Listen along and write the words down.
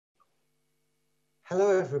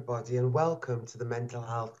Hello, everybody, and welcome to the Mental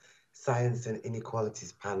Health, Science and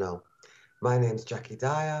Inequalities panel. My name's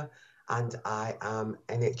Dyer, and I am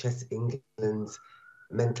NHS England's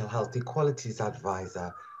Mental Health Equalities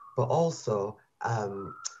Advisor, but also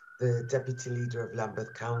the Deputy Leader of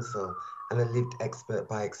Lambeth Council and a lived expert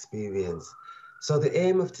by experience. So the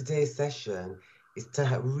aim of today's session is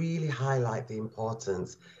to really highlight the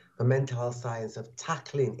importance for mental health science of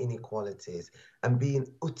tackling inequalities and being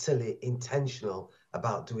utterly intentional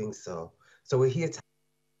about doing so. So we're here to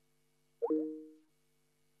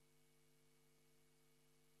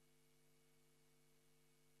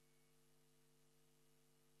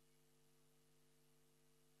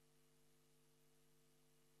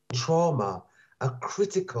trauma are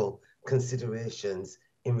critical considerations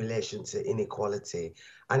in relation to inequality.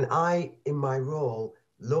 And I, in my role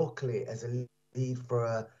locally as a lead for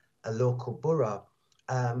a local borough,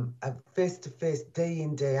 have face-to-face, day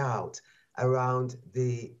in, day out, around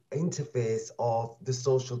the interface of the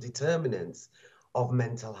social determinants of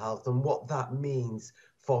mental health and what that means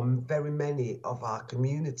for very many of our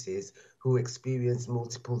communities who experience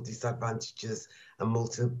multiple disadvantages and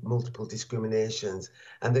multiple discriminations.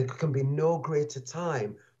 And there can be no greater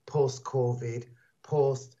time post-COVID,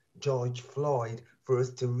 post-George Floyd, for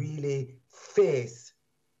us to really face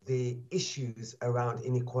the issues around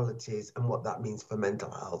inequalities and what that means for mental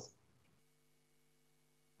health.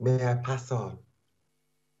 May I pass on?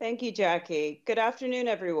 Thank you, Jackie. Good afternoon,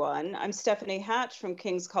 everyone. I'm Stephani Hatch from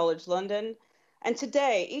King's College London. And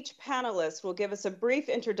today, each panelist will give us a brief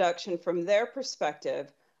introduction from their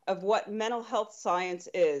perspective of what mental health science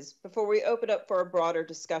is before we open up for a broader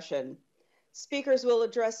discussion. Speakers will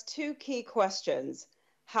address two key questions: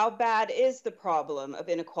 how bad is the problem of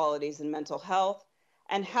inequalities in mental health,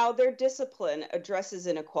 and how their discipline addresses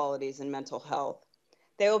inequalities in mental health.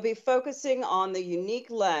 They will be focusing on the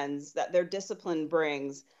unique lens that their discipline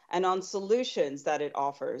brings and on solutions that it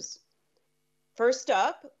offers. First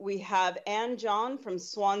up, we have Anne John from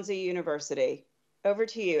Swansea University. Over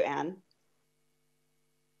to you, Anne.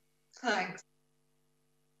 Thanks.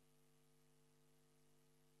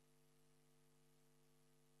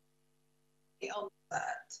 On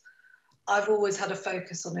that, I've always had a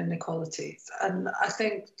focus on inequalities, and I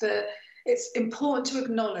think that it's important to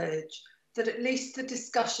acknowledge that at least the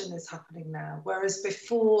discussion is happening now, whereas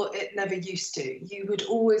before it never used to. You would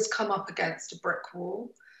always come up against a brick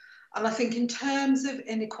wall. And I think in terms of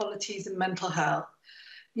inequalities in mental health,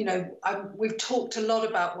 you know, we've talked a lot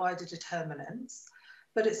about wider determinants,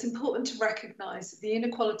 but it's important to recognise that the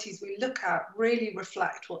inequalities we look at really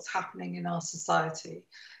reflect what's happening in our society.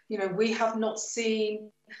 You know, we have not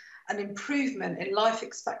seen an improvement in life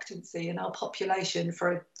expectancy in our population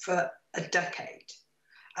for a decade.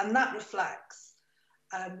 And that reflects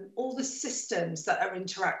all the systems that are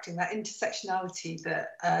interacting, that intersectionality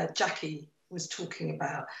that Jackie was talking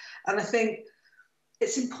about. And I think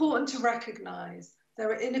it's important to recognise there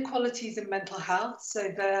are inequalities in mental health.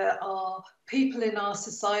 So there are people in our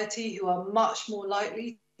society who are much more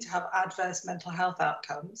likely to have adverse mental health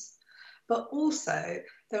outcomes. But also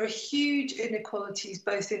there are huge inequalities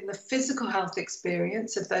both in the physical health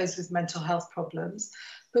experience of those with mental health problems,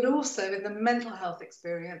 but also in the mental health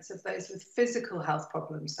experience of those with physical health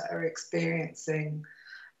problems that are experiencing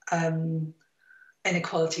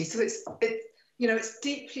inequality. So it's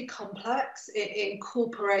deeply complex. It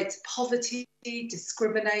incorporates poverty,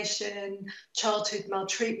 discrimination, childhood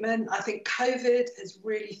maltreatment. I think COVID has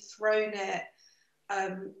really thrown it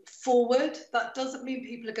forward. That doesn't mean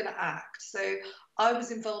people are going to act. So I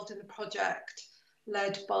was involved in the project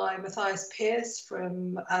led by Matthias Pearce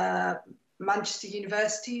from Manchester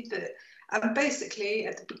University, and basically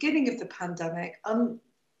at the beginning of the pandemic,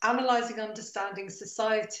 analysing understanding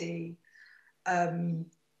society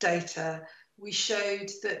data, we showed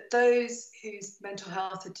that those whose mental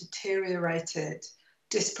health had deteriorated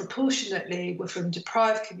disproportionately were from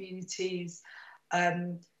deprived communities,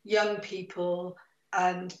 young people,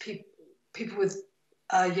 and people with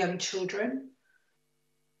young children.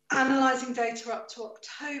 Analysing data up to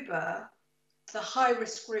October, the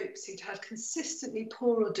high-risk groups who'd had consistently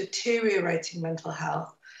poor or deteriorating mental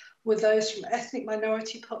health were those from ethnic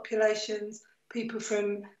minority populations, people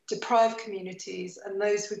from deprived communities, and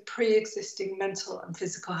those with pre-existing mental and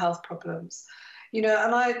physical health problems. You know,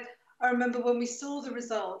 and I remember when we saw the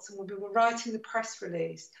results and when we were writing the press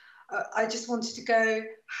release, I just wanted to go,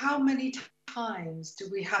 how many times do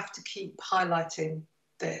we have to keep highlighting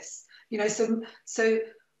this? You know, so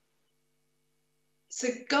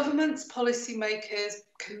governments, policymakers,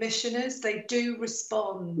 commissioners, they do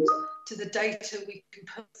respond to the data we can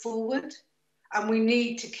put forward. And we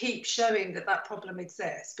need to keep showing that that problem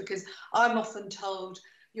exists, because I'm often told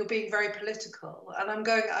you're being very political, and I'm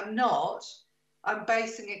going, I'm not. I'm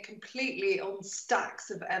basing it completely on stacks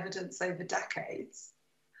of evidence over decades.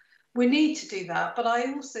 We need to do that, but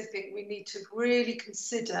I also think we need to really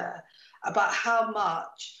consider about how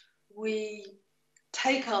much we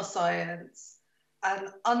take our science and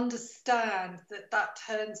understand that that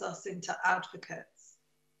turns us into advocates.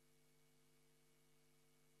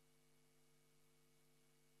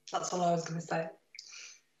 That's all I was going to say.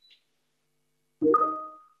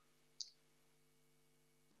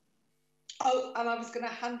 Oh, and I was going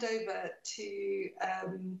to hand over to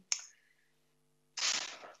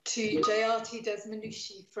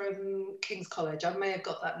JayatiDasMunshi from King's College. I may have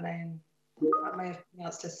got that name. I may have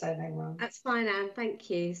pronounced his surname wrong. That's fine, Anne. Thank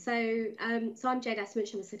you. So, I'm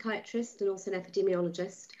JayatiDasMunshi. I'm a psychiatrist and also an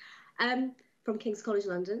epidemiologist from King's College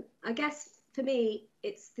London. I guess for me,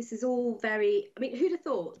 this is all very. I mean, who'd have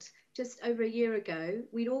thought? Just over a year ago,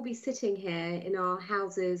 we'd all be sitting here in our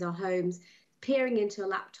houses, our homes, peering into a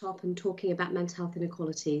laptop and talking about mental health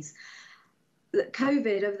inequalities.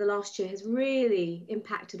 COVID over the last year has really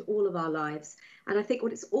impacted all of our lives. And I think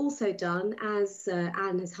what it's also done, as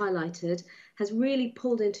Anne has highlighted, has really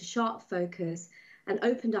pulled into sharp focus and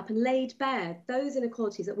opened up and laid bare those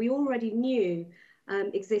inequalities that we already knew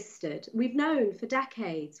existed. We've known for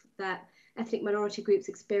decades that ethnic minority groups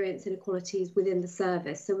experience inequalities within the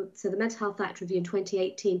service. So the Mental Health Act Review in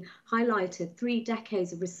 2018 highlighted 3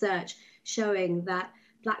 decades of research showing that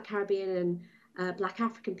Black Caribbean and Black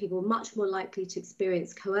African people are much more likely to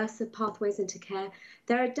experience coercive pathways into care.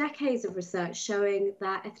 There are decades of research showing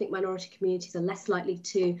that ethnic minority communities are less likely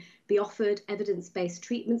to be offered evidence-based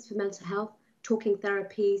treatments for mental health, talking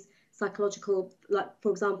therapies, psychological, like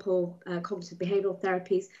for example, cognitive behavioural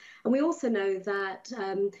therapies. And we also know that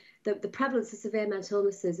the prevalence of severe mental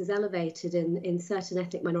illnesses is elevated in certain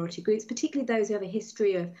ethnic minority groups, particularly those who have a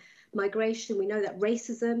history of migration. We know that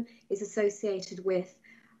racism is associated with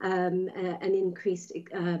an increased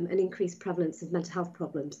prevalence of mental health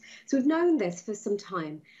problems. So we've known this for some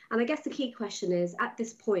time. And I guess the key question is, at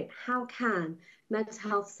this point, how can mental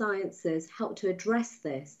health sciences help to address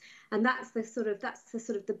this? And that's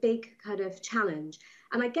the big kind of challenge.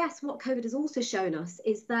 And I guess what COVID has also shown us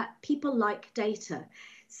is that people like data.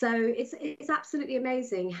 So it's absolutely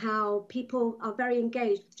amazing how people are very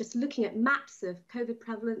engaged with just looking at maps of COVID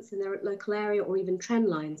prevalence in their local area or even trend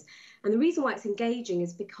lines. And the reason why it's engaging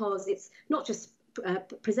is because it's not just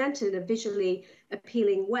presented in a visually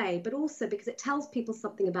appealing way, but also because it tells people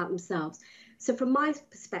something about themselves. So from my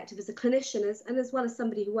perspective as a clinician and as well as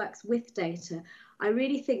somebody who works with data, I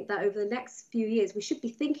really think that over the next few years, we should be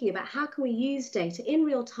thinking about how can we use data in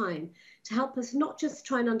real time to help us not just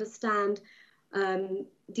try and understand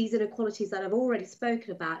these inequalities that I've already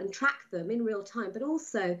spoken about and track them in real time, but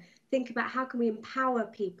also think about how can we empower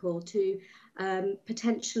people to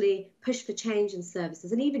potentially push for change in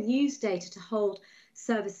services and even use data to hold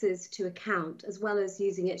services to account, as well as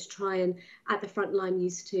using it to try and at the front line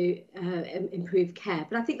use to improve care.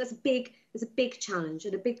 But I think there's a big challenge,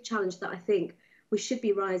 and a big challenge that I think we should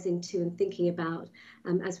be rising to and thinking about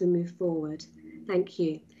as we move forward. Thank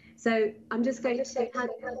you. So I'm just going to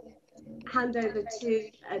hand over to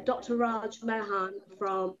Dr. RajMohan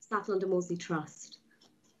from South London Maudsley Trust.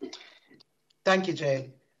 Thank you,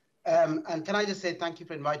 Jay. And can I just say thank you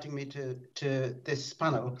for inviting me to this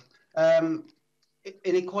panel.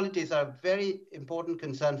 Inequalities are a very important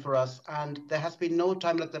concern for us, and there has been no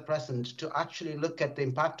time like the present to actually look at the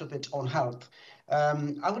impact of it on health.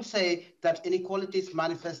 I would say that inequalities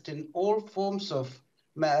manifest in all forms of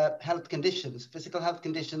health conditions, physical health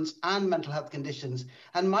conditions and mental health conditions.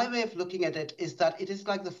 And my way of looking at it is that it is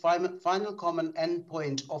like the final common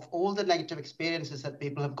endpoint of all the negative experiences that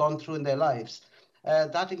people have gone through in their lives.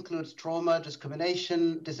 That includes trauma,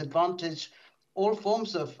 discrimination, disadvantage, all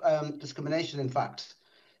forms of discrimination, in fact.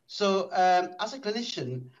 So as a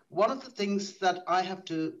clinician, one of the things that I have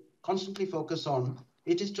to constantly focus on,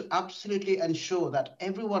 it is to absolutely ensure that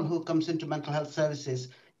everyone who comes into mental health services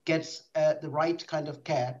gets the right kind of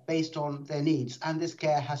care based on their needs, and this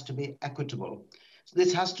care has to be equitable. So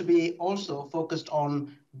this has to be also focused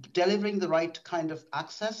on delivering the right kind of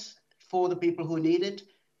access for the people who need it,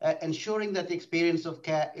 ensuring that the experience of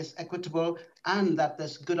care is equitable and that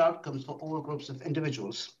there's good outcomes for all groups of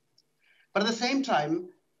individuals. But at the same time,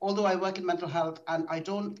 although I work in mental health and I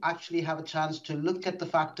don't actually have a chance to look at the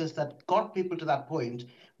factors that got people to that point,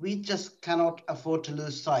 we just cannot afford to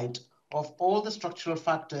lose sight of all the structural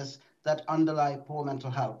factors that underlie poor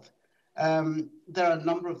mental health. There are a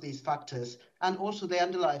number of these factors, and also they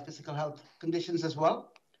underlie physical health conditions as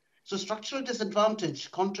well. So structural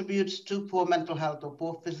disadvantage contributes to poor mental health or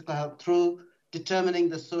poor physical health through determining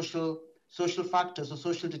the social factors or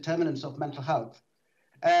social determinants of mental health.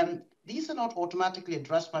 These are not automatically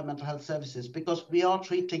addressed by mental health services because we are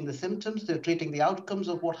treating the symptoms, they're treating the outcomes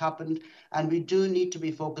of what happened, and we do need to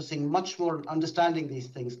be focusing much more on understanding these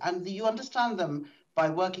things. And you understand them by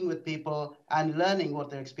working with people and learning what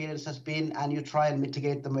their experience has been, and you try and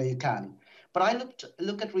mitigate them where you can. But I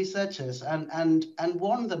look at researchers and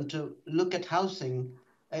warn them to look at housing,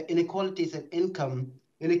 inequalities in income,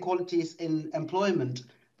 inequalities in employment,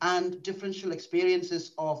 and differential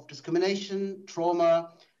experiences of discrimination, trauma,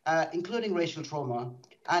 including racial trauma.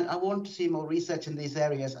 And I want to see more research in these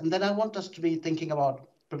areas. And then I want us to be thinking about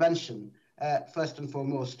prevention, first and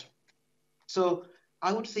foremost. So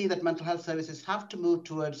I would say that mental health services have to move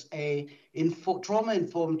towards a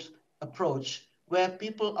trauma-informed approach where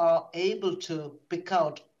people are able to pick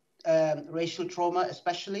out racial trauma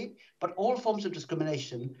especially, but all forms of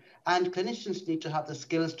discrimination. And clinicians need to have the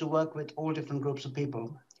skills to work with all different groups of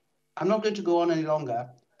people. I'm not going to go on any longer,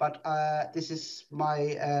 but this is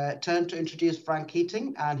my turn to introduce Frank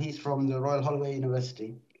Keating, and he's from the Royal Holloway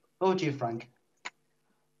University. Over to you, Frank.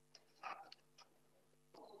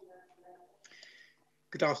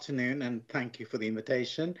 Good afternoon, and thank you for the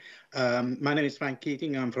invitation. My name is Frank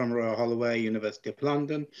Keating. I'm from Royal Holloway, University of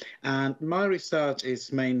London, and my research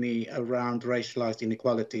is mainly around racialized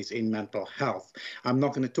inequalities in mental health. I'm not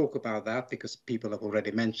going to talk about that because people have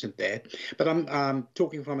already mentioned it, but I'm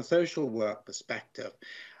talking from a social work perspective.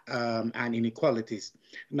 And inequalities.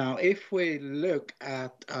 Now, if we look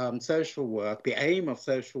at social work, the aim of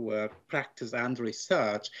social work, practice and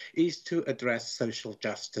research is to address social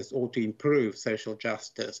justice or to improve social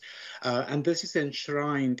justice. And this is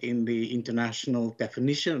enshrined in the international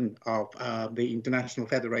definition of the International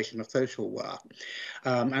Federation of Social Work.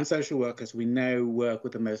 And social work, as we know, work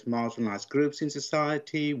with the most marginalized groups in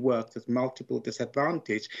society, work with multiple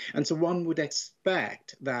disadvantage. And so one would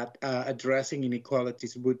expect that addressing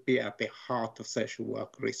inequalities would be at the heart of social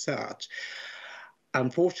work research.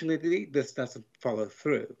 Unfortunately, this doesn't follow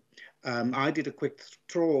through. I did a quick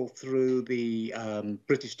trawl through the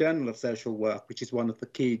British Journal of Social Work, which is one of the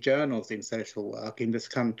key journals in social work in this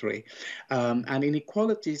country. And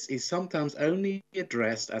inequalities is sometimes only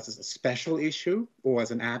addressed as a special issue or as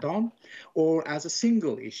an add-on or as a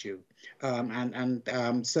single issue.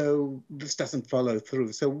 So this doesn't follow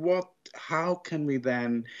through. So how can we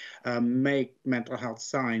then make mental health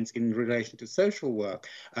science in relation to social work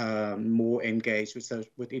more engaged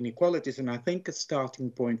with inequalities? And I think a starting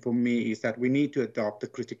point for me is that we need to adopt a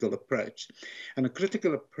critical approach. And a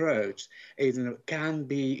critical approach can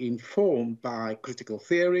be informed by critical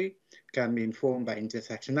theory, can be informed by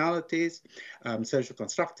intersectionalities, social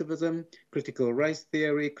constructivism, critical race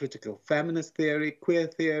theory, critical feminist theory, queer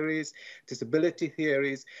theories, disability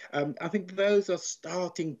theories. I think those are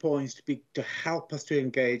starting points to help us to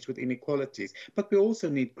engage with inequalities, but we also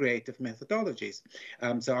need creative methodologies.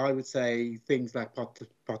 So I would say things like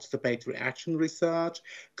participatory action research,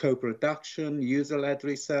 co-production, user-led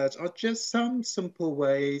research are just some simple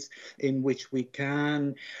ways in which we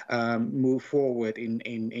can move forward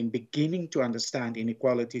in beginning to understand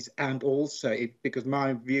inequalities, and also because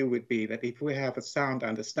my view would be that if we have a sound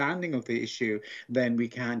understanding of the issue, then we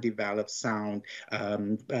can develop sound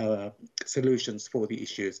solutions for the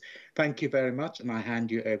issues. Thank you very much, and I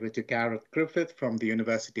hand you over to Gareth Griffiths from the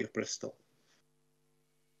University of Bristol.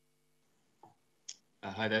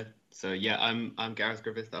 Hi there. So yeah, I'm Gareth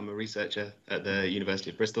Griffiths. I'm a researcher at the University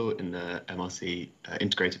of Bristol in the MRC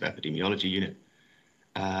Integrative Epidemiology Unit.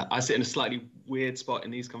 I sit in a slightly weird spot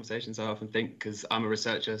in these conversations, I often think, because I'm a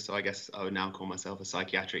researcher, so I guess I would now call myself a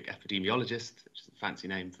psychiatric epidemiologist, which is a fancy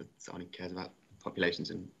name for someone who cares about populations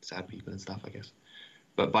and sad people and stuff, I guess.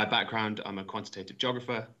 But by background, I'm a quantitative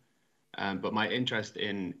geographer, but my interest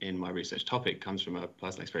in my research topic comes from a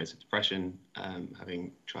personal experience of depression,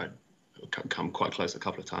 having come quite close a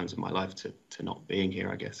couple of times in my life to not being here,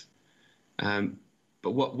 I guess.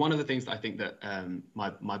 But one of the things that I think that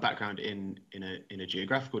my background in a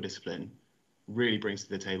geographical discipline really brings to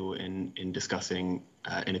the table in discussing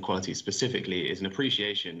inequality specifically is an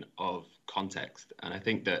appreciation of context. And I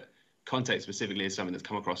think that context specifically is something that's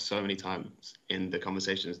come across so many times in the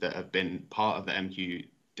conversations that have been part of the MQ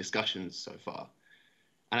discussions so far.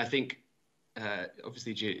 And I think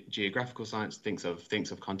obviously geographical science thinks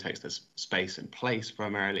of context as space and place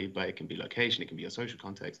primarily, but it can be location, it can be a social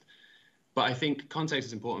context. But I think context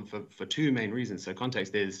is important for two main reasons. So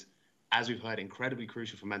context is, as we've heard, incredibly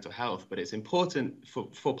crucial for mental health, but it's important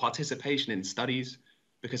for participation in studies,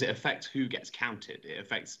 because it affects who gets counted. It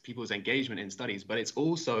affects people's engagement in studies, but it's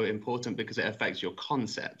also important because it affects your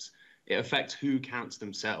concepts. It affects who counts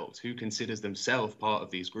themselves, who considers themselves part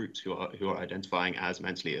of these groups who are identifying as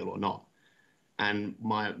mentally ill or not. And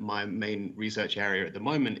my main research area at the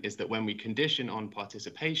moment is that when we condition on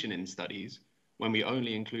participation in studies, when we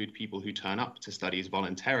only include people who turn up to studies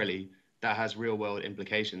voluntarily, that has real world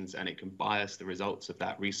implications, and it can bias the results of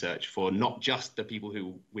that research for not just the people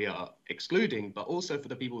who we are excluding, but also for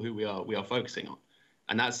the people who we are focusing on.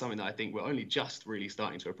 And that's something that I think we're only just really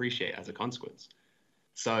starting to appreciate as a consequence.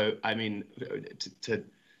 So, I mean,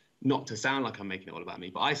 not to sound like I'm making it all about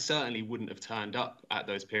me, but I certainly wouldn't have turned up at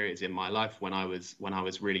those periods in my life when I was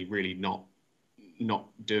really not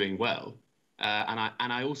doing well.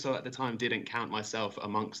 And I also at the time didn't count myself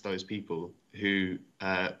amongst those people who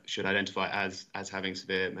should identify as having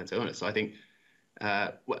severe mental illness. So I think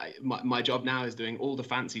my job now is doing all the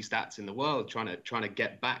fancy stats in the world, trying to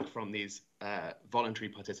get back from these voluntary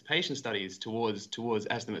participation studies towards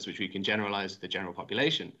estimates which we can generalize to the general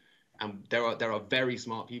population. And there are very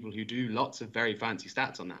smart people who do lots of very fancy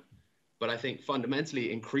stats on that. But I think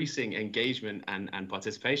fundamentally increasing engagement and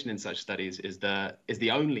participation in such studies is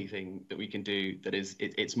the only thing that we can do that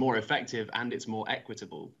it's more effective and it's more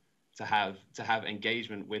equitable to have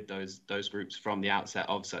engagement with those groups from the outset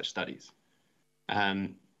of such studies.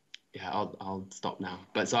 Yeah, I'll stop now.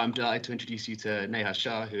 But so I'm delighted to introduce you to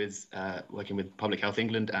NehaShah, who is working with Public Health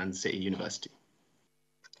England and City University.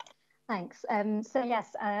 Thanks. So yes,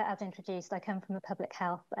 as introduced, I come from a public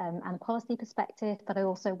health and a policy perspective, but I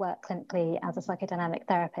also work clinically as a psychodynamic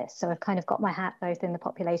therapist. So I've kind of got my hat both in the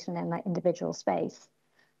population and that individual space.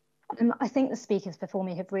 I think the speakers before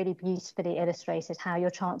me have really beautifully illustrated how your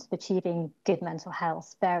chance of achieving good mental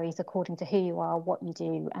health varies according to who you are, what you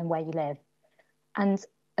do, and where you live. And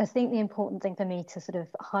I think the important thing for me to sort of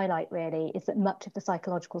highlight really is that much of the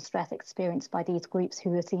psychological stress experienced by these groups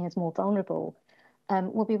who are seen as more vulnerable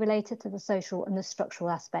will be related to the social and the structural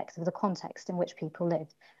aspects of the context in which people live.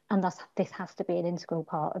 And thus, this has to be an integral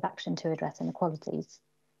part of action to address inequalities.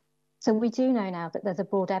 So we do know now that there's a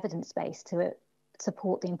broad evidence base to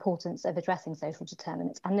support the importance of addressing social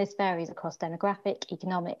determinants. And this varies across demographic,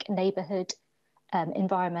 economic, neighbourhood,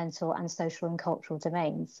 environmental and social and cultural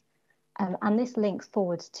domains. And this links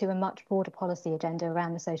forward to a much broader policy agenda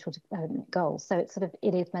around the social development goals. So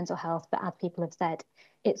it is mental health, but as people have said,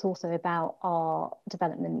 it's also about our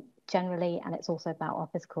development generally, and it's also about our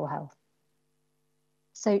physical health.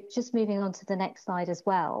 So just moving on to the next slide as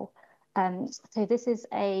well. So this is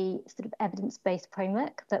a sort of evidence-based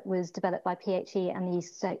framework that was developed by PHE and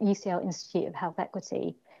the UCL Institute of Health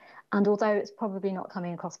Equity. And although it's probably not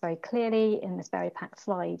coming across very clearly in this very packed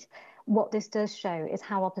slide, what this does show is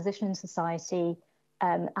how our position in society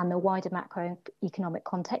and the wider macroeconomic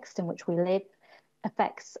context in which we live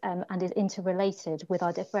affects and is interrelated with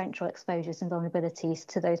our differential exposures and vulnerabilities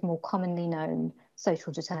to those more commonly known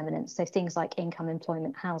social determinants, so things like income,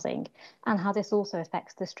 employment, housing, and how this also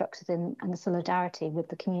affects the structures and the solidarity with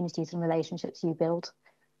the communities and relationships you build,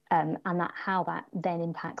 and how that then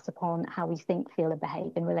impacts upon how we think, feel and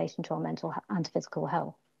behave in relation to our mental and physical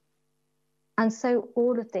health. And so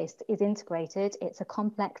all of this is integrated. It's a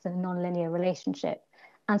complex and non-linear relationship.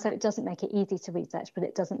 And so it doesn't make it easy to research, but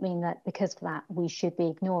it doesn't mean that because of that, we should be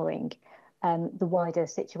ignoring the wider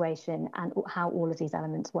situation and how all of these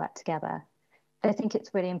elements work together. I think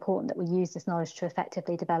it's really important that we use this knowledge to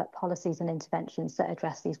effectively develop policies and interventions that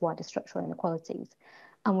address these wider structural inequalities.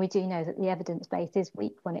 And we do know that the evidence base is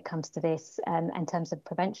weak when it comes to this in terms of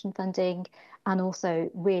prevention funding, and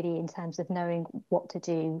also really in terms of knowing what to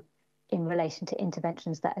do in relation to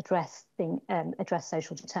interventions that address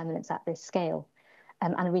social determinants at this scale.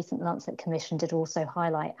 And a recent Lancet Commission did also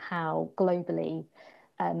highlight how globally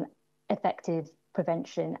effective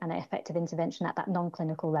prevention and effective intervention at that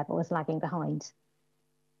non-clinical level is lagging behind.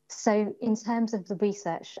 So in terms of the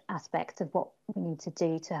research aspect of what we need to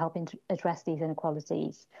do to help address these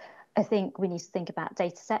inequalities, I think we need to think about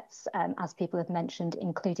data sets, as people have mentioned,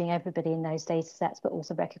 including everybody in those data sets, but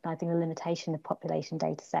also recognising the limitation of population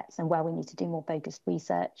data sets and where we need to do more focused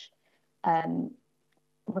research.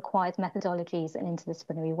 Requires methodologies and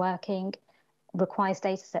interdisciplinary working, requires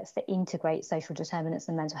data sets that integrate social determinants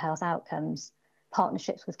and mental health outcomes,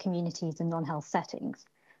 partnerships with communities and non-health settings,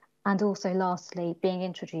 and also lastly, being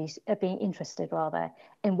interested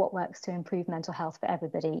in what works to improve mental health for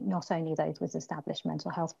everybody, not only those with established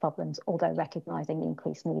mental health problems, although recognising the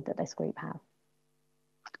increased need that this group have.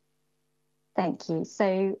 Thank you.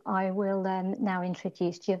 So I will now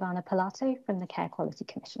introduce Giovanna Polato from the Care Quality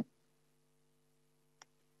Commission.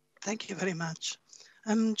 Thank you very much.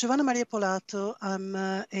 I'm Giovanna Maria Polato. I'm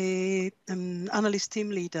an analyst team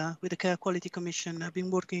leader with the Care Quality Commission. I've been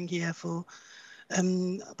working here for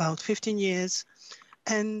about 15 years,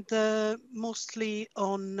 and mostly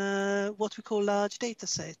on what we call large data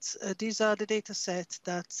sets. These are the data sets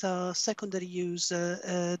that are secondary use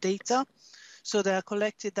data. So they are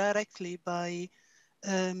collected directly by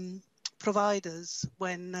providers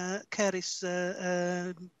when care is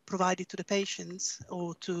provided to the patients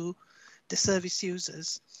or to the service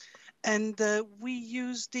users. And we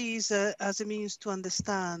use these as a means to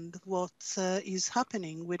understand what is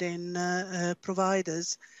happening within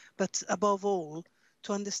providers, but above all,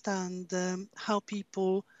 to understand how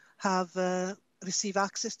people have received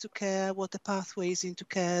access to care, what the pathways into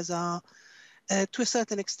care are, to a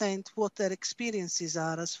certain extent, what their experiences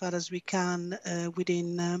are as far as we can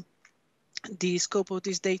within the scope of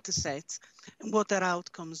these data sets, and what their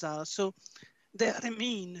outcomes are. So they are a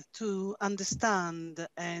mean to understand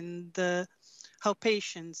and how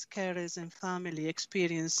patients, carers and family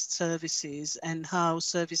experience services and how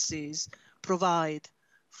services provide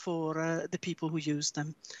for the people who use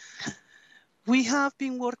them. We have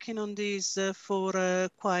been working on this for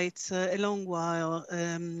quite a long while.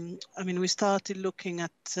 I mean, we started looking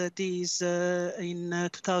at these in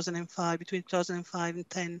 2005, between 2005 and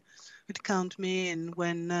 10, with Count Me, and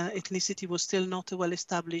when ethnicity was still not a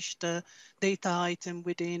well-established data item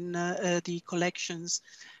within the collections.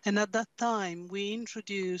 And at that time, we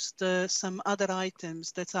introduced some other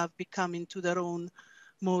items that have become into their own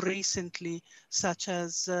more recently, such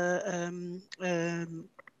as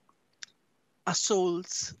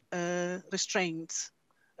assaults, restraints,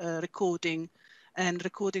 recording, and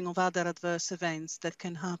recording of other adverse events that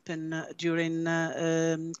can happen during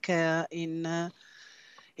care in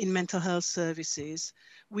mental health services.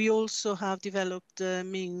 We also have developed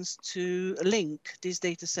means to link these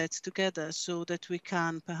data sets together so that we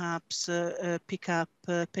can perhaps pick up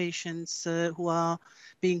patients who are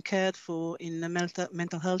being cared for in the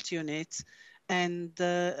mental health units. And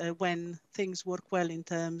when things work well in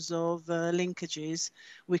terms of linkages,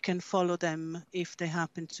 we can follow them if they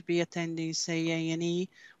happen to be attending, say, A&E,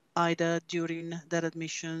 either during their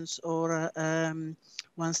admissions or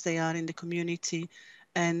once they are in the community,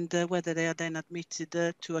 and whether they are then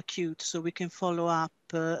admitted to acute. So we can follow up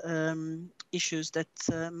issues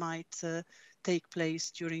that might take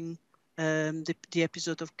place during the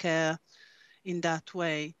episode of care in that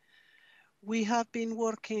way. We have been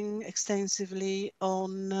working extensively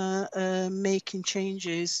on making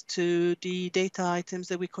changes to the data items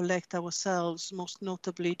that we collect ourselves, most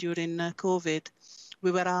notably during COVID.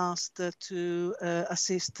 We were asked to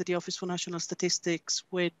assist the Office for National Statistics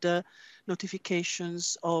with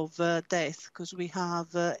notifications of death, because we have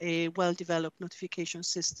a well-developed notification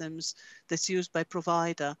systems that's used by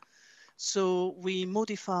provider. So we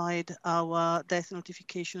modified our death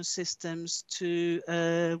notification systems to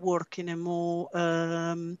work in a more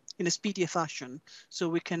in a speedier fashion, so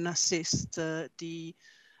we can assist the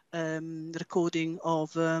recording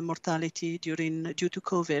of mortality due to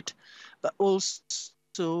COVID, but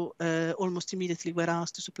also almost immediately we're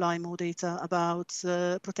asked to supply more data about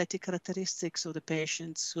protected characteristics of the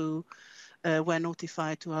patients who were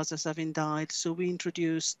notified to us as having died. So we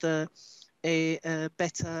introduced a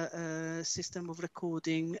better system of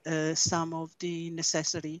recording some of the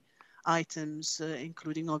necessary items,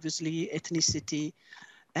 including obviously ethnicity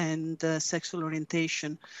and sexual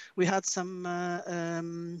orientation. We had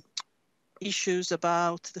some issues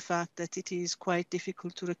about the fact that it is quite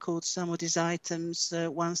difficult to record some of these items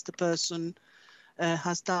once the person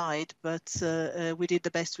has died, but we did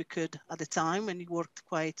the best we could at the time, and it worked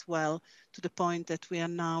quite well, to the point that we are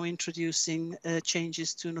now introducing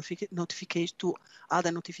changes to notification to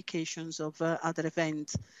other notifications of other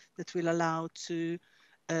events that will allow to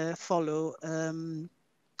follow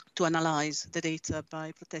to analyze the data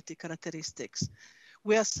by protected characteristics.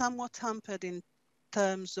 We are somewhat hampered in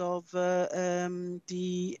terms of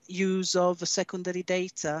the use of secondary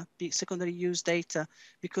data, secondary use data,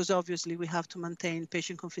 because obviously we have to maintain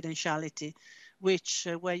patient confidentiality, which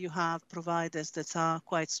where you have providers that are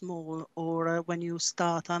quite small, or when you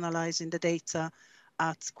start analyzing the data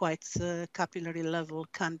at quite capillary level,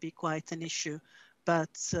 can be quite an issue.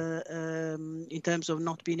 But in terms of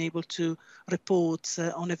not being able to report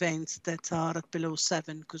on events that are at below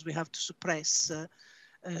 7, because we have to suppress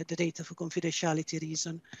the data for confidentiality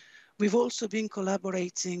reason. We've also been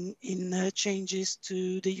collaborating in changes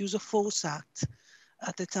to the Use of Force Act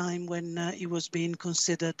at the time when it was being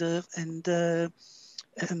considered and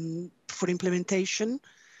for implementation,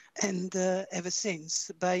 and ever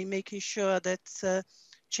since, by making sure that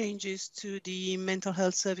changes to the mental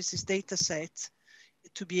health services data set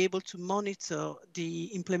to be able to monitor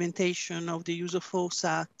the implementation of the Use of Force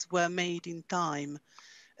Act were made in time.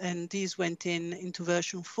 And these went into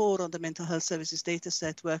version 4 of the Mental Health Services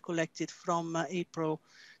dataset, were collected from April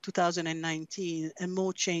 2019, and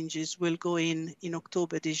more changes will go in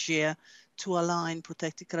October this year to align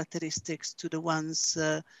protected characteristics to the ones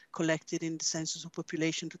collected in the Census of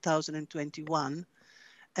Population 2021.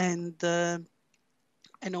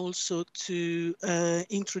 And also to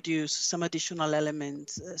introduce some additional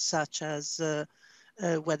elements, such as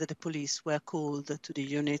whether the police were called to the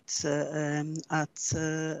unit at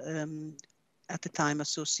the time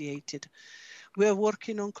associated. We are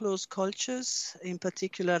working on closed cultures, in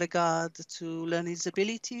particular regard to learning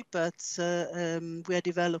disability, but we are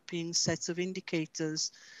developing sets of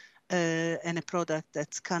indicators and a product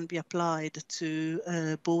that can be applied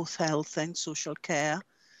to both health and social care.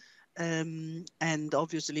 And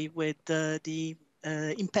obviously with the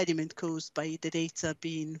impediment caused by the data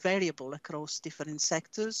being variable across different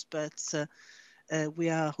sectors, but we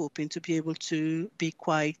are hoping to be able to be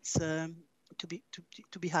quite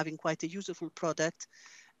to be having quite a useful product.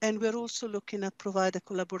 And we're also looking at provider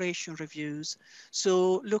collaboration reviews.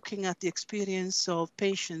 So looking at the experience of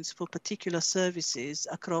patients for particular services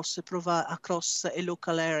across a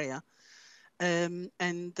local area.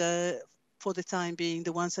 For the time being,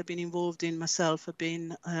 the ones I've been involved in myself have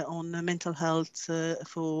been on mental health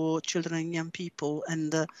for children and young people,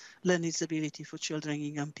 and learning disability for children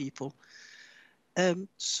and young people.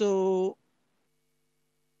 So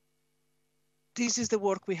this is the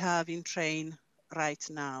work we have in train right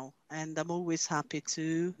now, and I'm always happy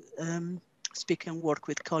to speak and work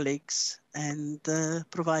with colleagues and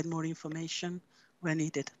provide more information where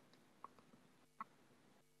needed.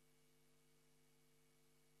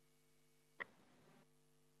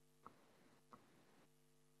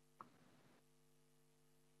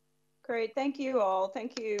 Great, thank you all.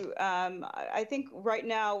 Thank you. I think right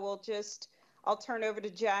now I'll turn over to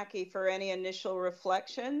Jackie for any initial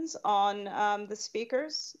reflections on the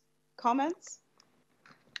speakers' comments.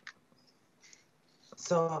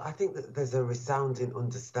 So I think that there's a resounding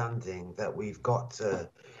understanding that we've got to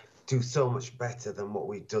do so much better than what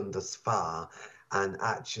we've done thus far. And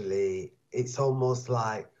actually, it's almost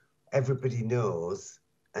like everybody knows,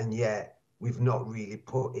 and yet we've not really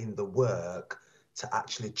put in the work to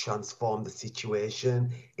actually transform the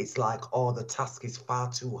situation. It's like, oh, the task is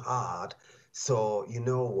far too hard. So you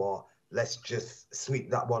know what? Let's just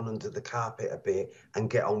sweep that one under the carpet a bit and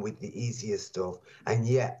get on with the easier stuff. And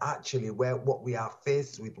yet, actually, what we are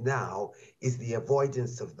faced with now is the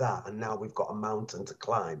avoidance of that. And now we've got a mountain to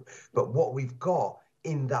climb. But what we've got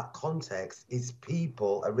in that context is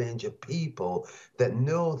people, a range of people that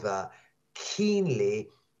know that, keenly,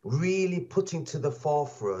 really putting to the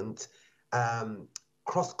forefront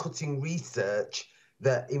cross-cutting research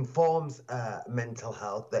that informs mental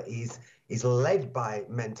health, that is led by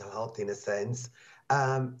mental health in a sense,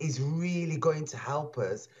 is really going to help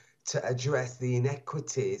us to address the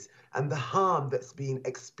inequities and the harm that's being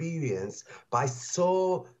experienced by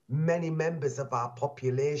so many members of our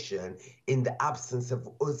population in the absence of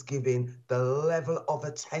us giving the level of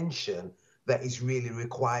attention that is really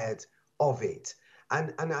required of it.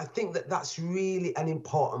 And I think that that's really an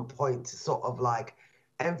important point to sort of like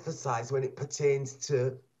emphasize when it pertains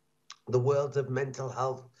to the world of mental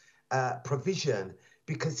health provision,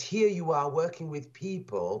 because here you are working with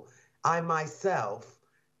people, I myself,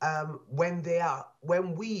 when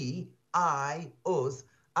us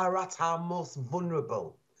are at our most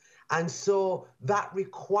vulnerable. And so that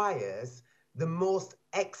requires the most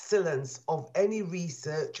excellence of any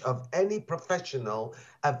research, of any professional,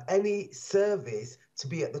 of any service to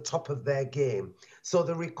be at the top of their game. So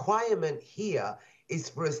the requirement here is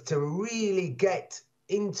for us to really get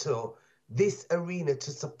into this arena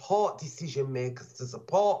to support decision makers, to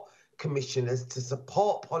support commissioners, to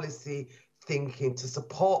support policy thinking, to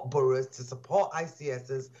support boroughs, to support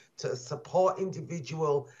ICSs, to support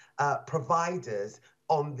individual providers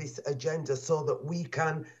on this agenda so that we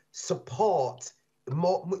can support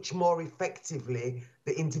much more effectively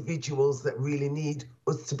the individuals that really need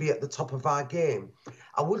us to be at the top of our game.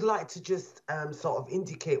 I would like to just sort of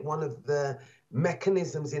indicate one of the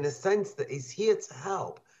mechanisms in a sense that is here to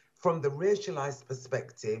help from the racialised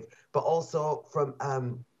perspective, but also from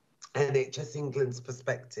NHS England's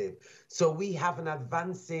perspective. So we have an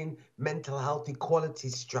advancing mental health equality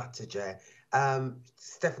strategy.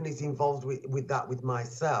 Stephani's involved with that with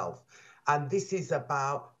myself. And this is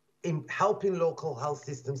about helping local health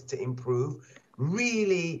systems to improve,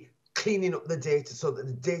 really cleaning up the data so that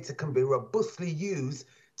the data can be robustly used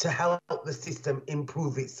to help the system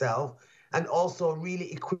improve itself, and also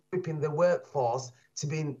really equipping the workforce to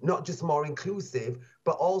be not just more inclusive,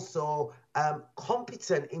 but also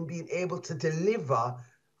competent in being able to deliver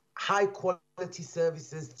high quality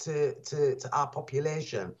services to our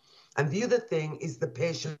population. And the other thing is the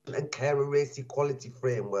patient and carer race equality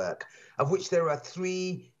framework, of which there are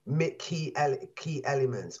three key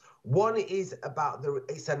elements. One is about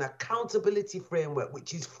it's an accountability framework,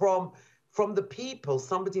 which is from the people.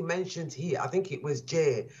 Somebody mentioned here, I think it was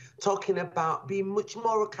Jay, talking about being much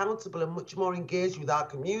more accountable and much more engaged with our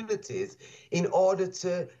communities in order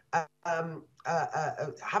to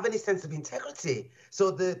have any sense of integrity.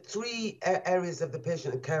 So the three areas of the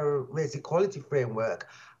patient and carer race equality framework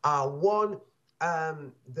are: one,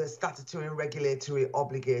 the statutory and regulatory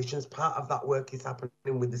obligations. Part of that work is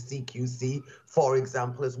happening with the CQC, for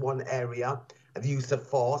example, as one area. The use of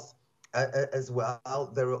force as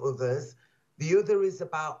well. There are others. The other is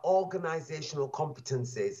about organisational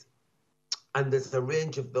competencies, and there's a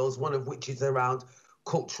range of those, one of which is around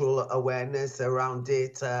cultural awareness, around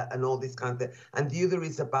data and all this kind of thing. And the other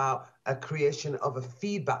is about a creation of a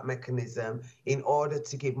feedback mechanism in order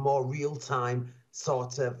to give more real-time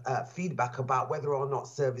sort of feedback about whether or not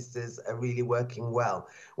services are really working well.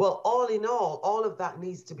 Well, all in all of that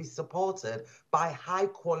needs to be supported by high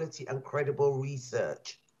quality and credible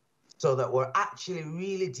research, so that we're actually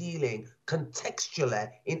really dealing contextually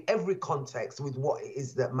in every context with what it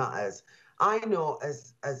is that matters. I know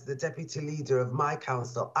as the deputy leader of my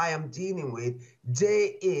council, I am dealing with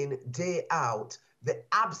day in, day out, the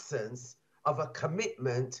absence of a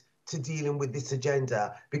commitment to dealing with this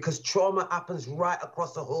agenda, because trauma happens right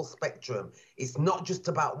across the whole spectrum. It's not just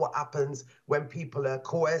about what happens when people are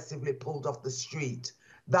coercively pulled off the street.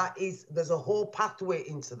 There's a whole pathway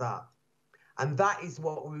into that. And that is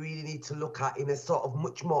what we really need to look at in a sort of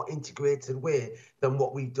much more integrated way than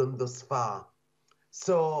what we've done thus far.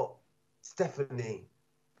 So, Stephanie.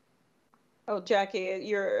 Oh, Jackie,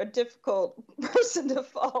 you're a difficult person to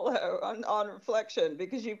follow on reflection,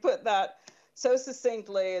 because you put that so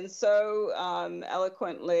succinctly and so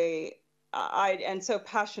eloquently and so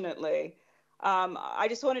passionately. I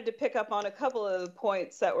just wanted to pick up on a couple of the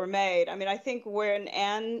points that were made. I mean, I think when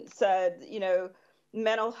Anne said,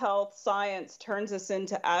 mental health science turns us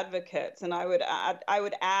into advocates, and I would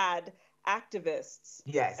add activists,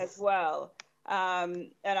 yes, as well.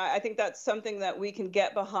 And I think that's something that we can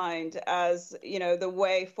get behind as, the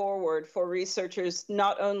way forward for researchers,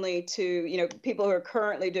 not only to, people who are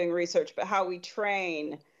currently doing research, but how we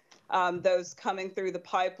train those coming through the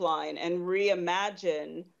pipeline and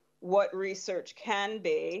reimagine what research can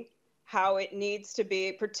be, how it needs to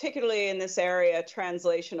be, particularly in this area,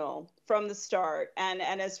 translational from the start. And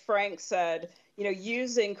as Frank said,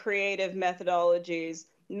 using creative methodologies,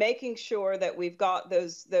 making sure that we've got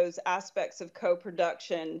those aspects of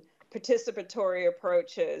co-production, participatory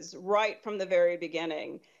approaches right from the very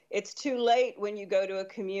beginning. It's too late when you go to a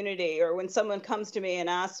community, or when someone comes to me and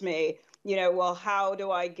asks me, well, how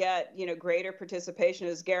do I get, greater participation,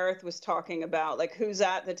 as Gareth was talking about, like who's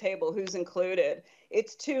at the table, who's included.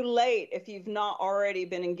 It's too late if you've not already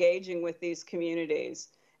been engaging with these communities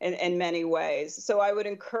in many ways. So I would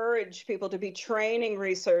encourage people to be training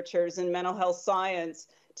researchers in mental health science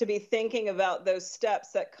to be thinking about those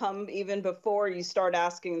steps that come even before you start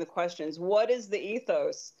asking the questions. What is the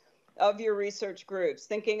ethos of your research groups?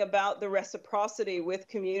 Thinking about the reciprocity with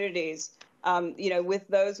communities, with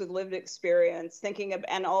those with lived experience,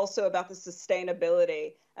 and also about the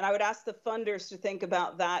sustainability. And I would ask the funders to think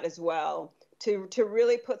about that as well, to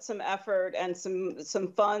really put some effort and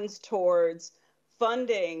some funds towards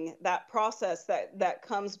funding that process that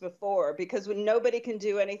comes before, because when nobody can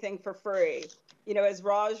do anything for free. As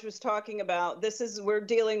Raj was talking about, we're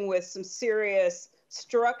dealing with some serious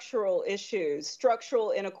structural issues,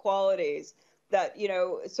 structural inequalities that,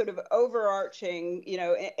 sort of overarching,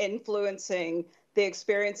 influencing the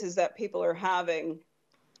experiences that people are having.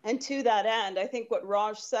 And to that end, I think what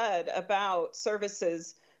Raj said about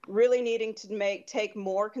services really needing to take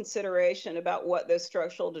more consideration about what those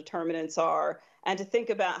structural determinants are, and to think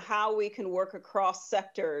about how we can work across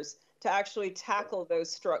sectors to actually tackle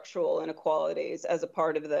those structural inequalities as a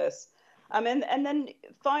part of this. And then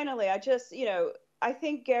finally, I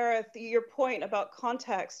think, Gareth, your point about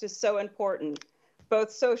context is so important, both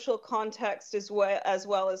social context as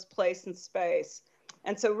well as place and space.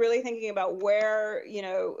 And so really thinking about where,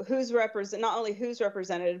 not only who's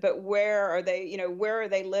represented, but where are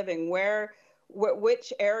they living?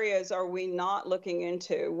 Which areas are we not looking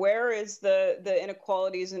into? Where is the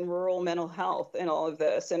inequalities in rural mental health in all of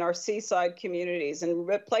this, in our seaside communities, and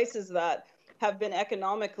places that have been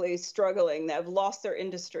economically struggling, that have lost their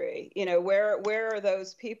industry. You know, where are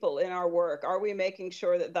those people in our work? Are we making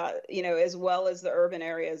sure that, you know, as well as the urban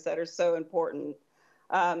areas that are so important?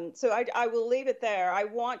 So I will leave it there. I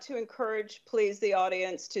want to encourage, please, the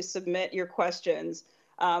audience to submit your questions.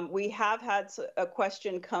 We have had a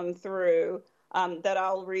question come through that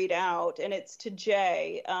I'll read out, and it's to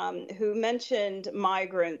Jay, who mentioned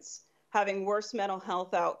migrants having worse mental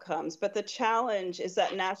health outcomes. But the challenge is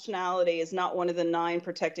that nationality is not one of the 9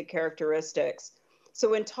 protected characteristics. So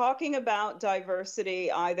when talking about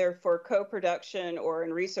diversity, either for co-production or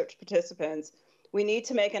in research participants, we need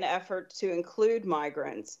to make an effort to include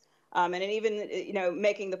migrants. And even, you know,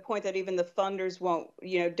 making the point that even the funders won't,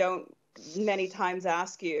 you know, don't many times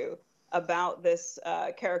ask you about this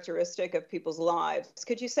characteristic of people's lives.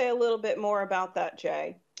 Could you say a little bit more about that,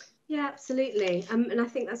 Jay? Yeah, absolutely. And I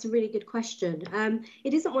think that's a really good question.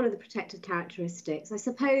 It isn't one of the protected characteristics. I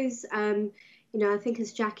suppose, you know, I think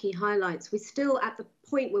as Jackie highlights, we're still at the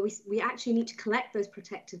point where we actually need to collect those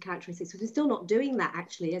protected characteristics. We're still not doing that,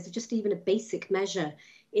 actually, as just even a basic measure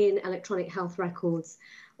in electronic health records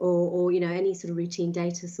or you know, any sort of routine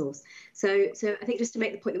data source. So I think just to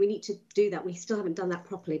make the point that we need to do that, we still haven't done that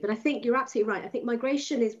properly. But I think you're absolutely right. I think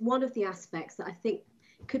migration is one of the aspects that I think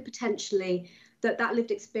could potentially, that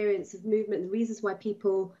lived experience of movement, the reasons why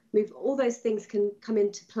people move, all those things can come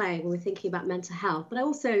into play when we're thinking about mental health. But I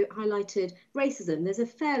also highlighted racism. There's a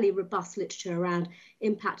fairly robust literature around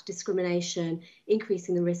impact discrimination,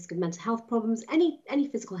 increasing the risk of mental health problems, any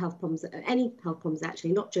physical health problems, any health problems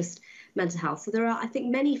actually, not just mental health. So there are, I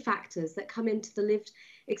think, many factors that come into the lived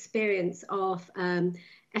experience of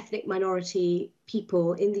ethnic minority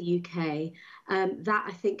people in the UK that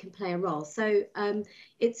I think can play a role. So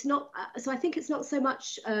it's not. So I think it's not so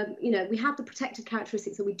much. You know, we have the protected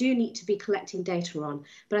characteristics that we do need to be collecting data on.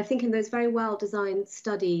 But I think in those very well designed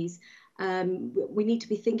studies, we need to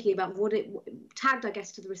be thinking about what it tagged, I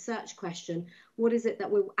guess, to the research question. What is it that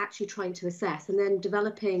we're actually trying to assess, and then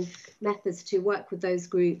developing methods to work with those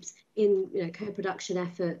groups in, you know, co-production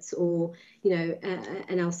efforts or, you know,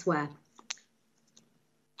 and elsewhere.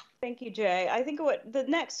 Thank you, Jay. I think what the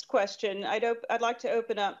next question I'd like to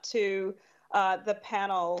open up to the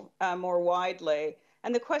panel more widely.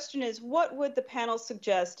 And the question is, what would the panel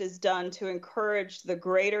suggest is done to encourage the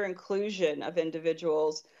greater inclusion of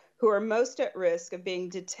individuals who are most at risk of being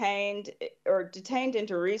detained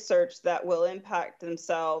into research that will impact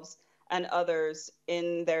themselves and others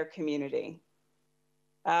in their community?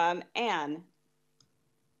 Anne.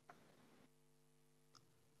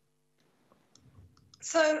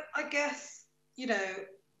 So I guess, you know,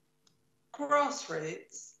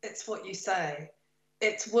 grassroots, it's what you say.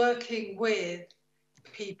 It's working with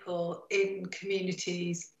people in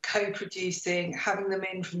communities, co-producing, having them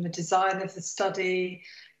in from the design of the study,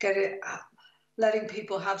 letting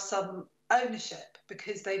people have some ownership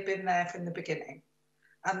because they've been there from the beginning.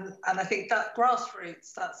 And I think that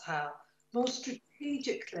grassroots, that's how. More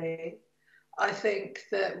strategically, I think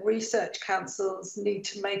that research councils need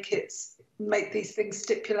to make these things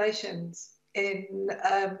stipulations in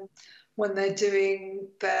when they're doing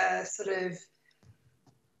their sort of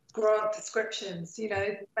grant descriptions. You know,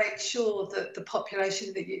 make sure that the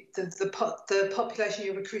population that the population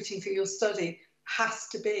you're recruiting for your study has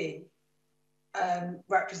to be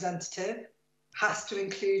representative, has to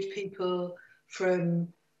include people from,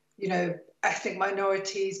 you know, ethnic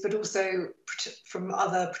minorities, but also from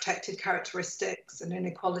other protected characteristics and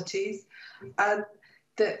inequalities. And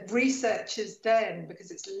that researchers then, because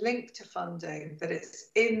it's linked to funding, that it's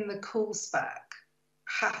in the call spec,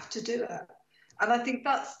 have to do it. And I think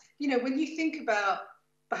that's, you know, when you think about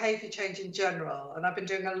behaviour change in general, and I've been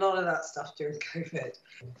doing a lot of that stuff during COVID,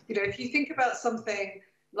 you know, if you think about something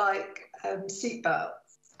like seatbelts,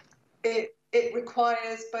 it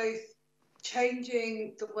requires both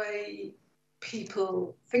changing the way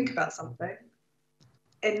people think about something,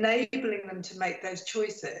 enabling them to make those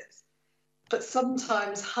choices, but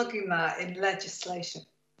sometimes hugging that in legislation.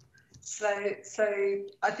 So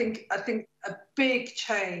I think a big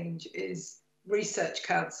change is research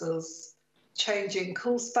councils changing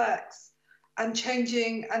call specs and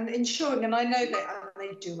changing and ensuring, and I know that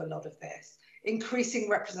they do a lot of this, increasing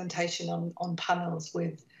representation on panels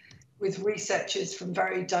with researchers from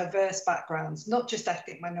very diverse backgrounds, not just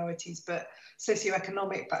ethnic minorities, but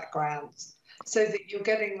socioeconomic backgrounds, so that you're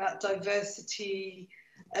getting that diversity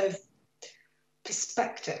of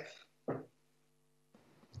perspective.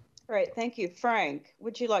 Great, thank you. Frank,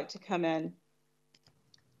 would you like to come in?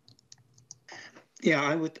 Yeah,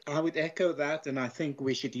 I would echo that, and I think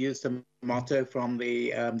we should use the motto from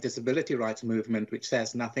the disability rights movement, which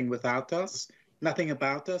says nothing without us. nothing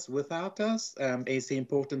about us without us is the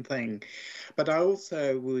important thing. But I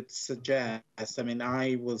also would suggest, I mean,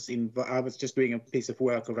 I was just doing a piece of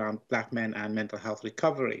work around Black men and mental health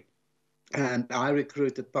recovery. And I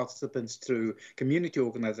recruited participants through community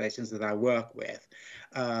organizations that I work with.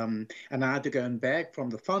 And I had to go and beg from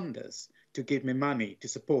the funders to give me money to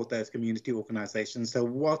support those community organizations. So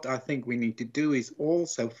what I think we need to do is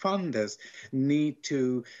also funders need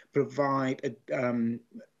to provide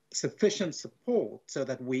sufficient support so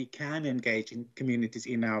that we can engage in communities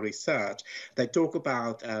in our research. They talk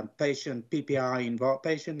about patient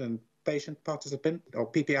participant or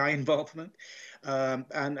PPI involvement.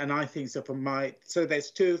 And I think so so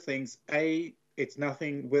there's two things. A, it's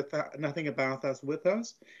nothing about us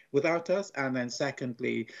without us. And then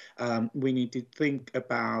secondly, we need to think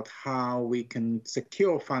about how we can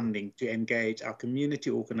secure funding to engage our community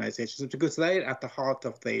organizations, because they're at the heart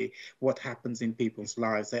of what happens in people's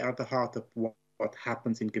lives. They are at the heart of what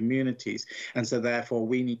happens in communities, and so therefore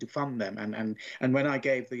we need to fund them. And when I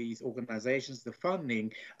gave these organizations the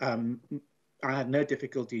funding, I had no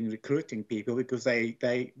difficulty in recruiting people because they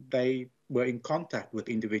were in contact with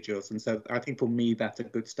individuals, and so I think for me that's a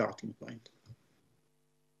good starting point.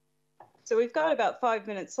 So we've got about 5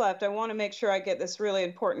 minutes left. I want to make sure I get this really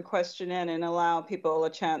important question in and allow people a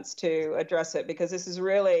chance to address it, because this is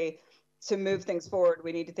really, to move things forward,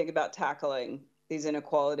 we need to think about tackling these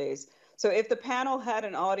inequalities. So if the panel had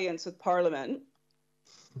an audience with Parliament,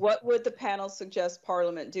 what would the panel suggest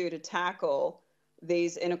Parliament do to tackle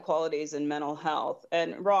these inequalities in mental health?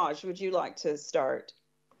 And Raj, would you like to start?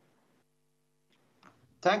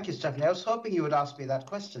 Thank you, Stephanie. I was hoping you would ask me that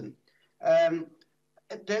question.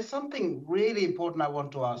 There's something really important I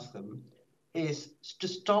want to ask them, is to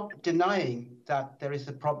stop denying that there is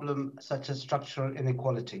a problem such as structural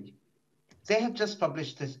inequality. They have just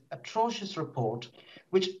published this atrocious report,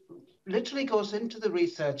 which literally goes into the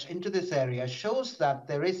research into this area, shows that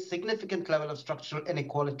there is significant level of structural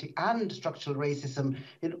inequality and structural racism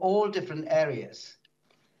in all different areas.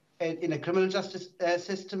 In a criminal justice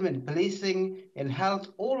system, in policing, in health,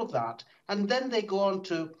 all of that. And then they go on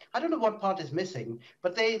to, I don't know what part is missing,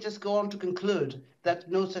 but they just go on to conclude that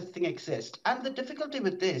no such thing exists. And the difficulty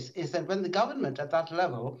with this is that when the government at that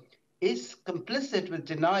level is complicit with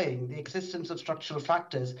denying the existence of structural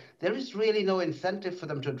factors, there is really no incentive for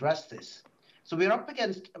them to address this. So we're up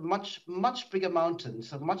against much, much bigger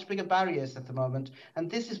mountains, much bigger barriers at the moment. And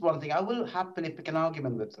this is one thing. I will happily pick an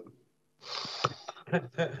argument with them.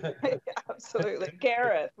 Absolutely.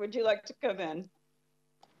 Gareth, would you like to come in?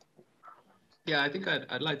 Yeah, I think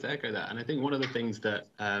I'd like to echo that. And I think one of the things that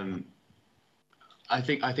I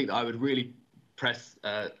think that I would really press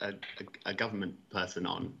a government person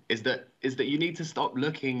on is that you need to stop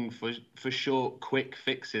looking for short, quick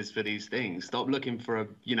fixes for these things. Stop looking for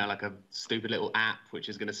like a stupid little app which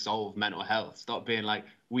is going to solve mental health. Stop being like,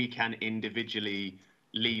 we can individually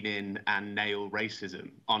lean in and nail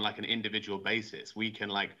racism on like an individual basis. We can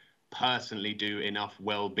like personally do enough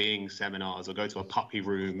well-being seminars or go to a puppy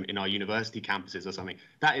room in our university campuses or something.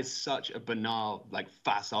 That is such a banal, like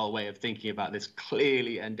facile way of thinking about this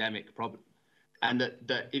clearly endemic problem. And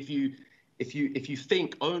that if you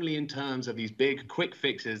think only in terms of these big quick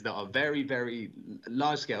fixes that are very, very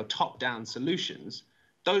large scale top-down solutions,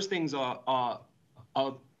 those things are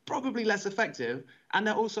probably less effective, and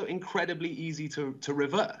they're also incredibly easy to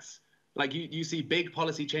reverse. Like you see big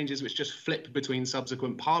policy changes which just flip between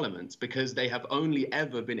subsequent parliaments because they have only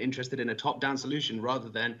ever been interested in a top-down solution rather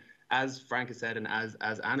than, as Frank has said and as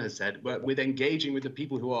Anna has said, with engaging with the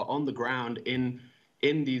people who are on the ground in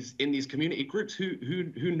these community groups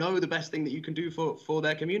who know the best thing that you can do for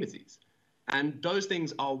their communities. And those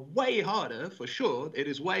things are way harder, for sure. It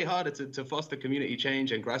is way harder to foster community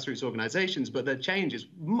change and grassroots organizations, but the change is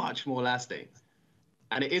much more lasting.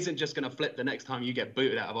 And it isn't just going to flip the next time you get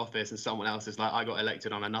booted out of office and someone else is like, I got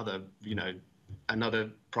elected on another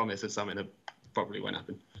promise of something that probably won't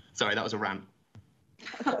happen. Sorry, that was a rant.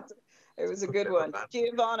 It was a good one.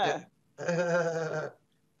 Giovanna.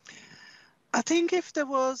 I think if there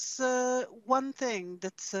was one thing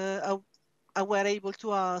that I were able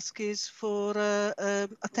to ask is for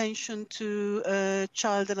attention to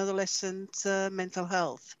child and adolescent mental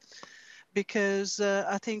health, because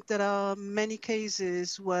I think there are many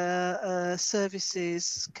cases where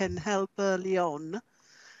services can help early on,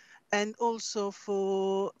 and also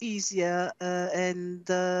for easier and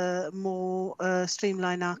more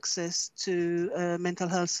streamlined access to mental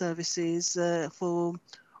health services for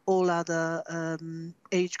all other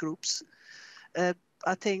age groups.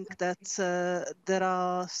 I think that there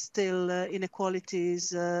are still inequalities,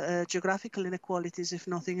 geographical inequalities, if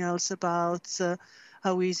nothing else, about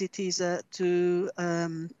how easy it is to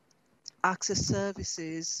access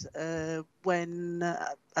services when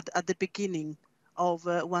at the beginning of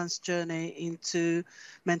one's journey into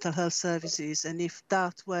mental health services. And if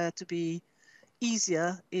that were to be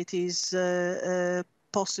easier, it is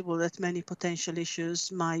possible that many potential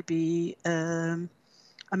issues might be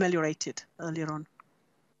ameliorated earlier on.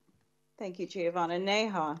 Thank you, Giovanna.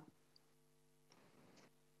 Neha.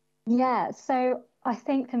 Yeah, so I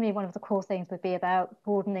think for me, one of the core things would be about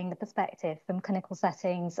broadening the perspective from clinical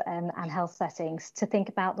settings and health settings to think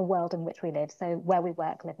about the world in which we live, so where we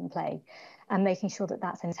work, live and play, and making sure that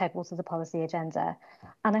that's integral to the policy agenda.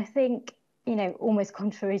 And I think, you know, almost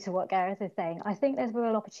contrary to what Gareth is saying, I think there's a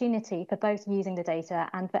real opportunity for both using the data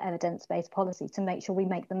and for evidence-based policy to make sure we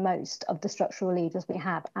make the most of the structural levers we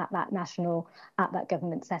have at that national, at that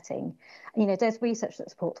government setting. You know, there's research that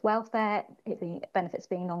supports welfare, benefits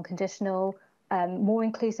being non-conditional, more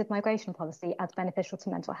inclusive migration policy as beneficial to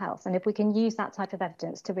mental health. And if we can use that type of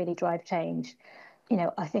evidence to really drive change, you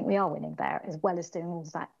know, I think we are winning there, as well as doing all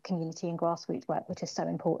of that community and grassroots work, which is so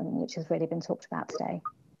important, which has really been talked about today.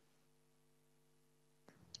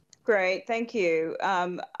 Great, thank you.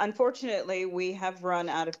 Unfortunately, we have run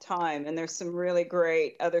out of time, and there's some really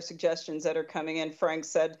great other suggestions that are coming in. Frank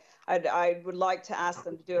said, I would like to ask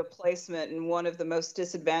them to do a placement in one of the most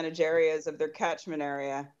disadvantaged areas of their catchment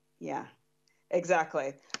area. Yeah,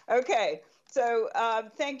 exactly. Okay, so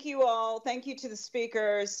thank you all. Thank you to the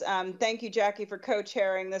speakers. Thank you, Jackie, for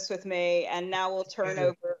co-chairing this with me. And now we'll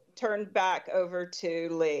turn back over to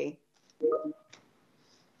Lee.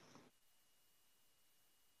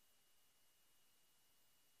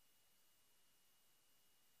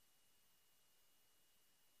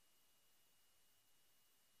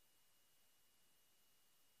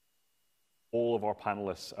 All of our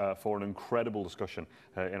panellists for an incredible discussion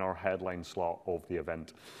in our headline slot of the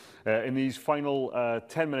event. In these final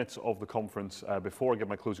 10 minutes of the conference, before I give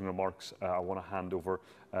my closing remarks, I want to hand over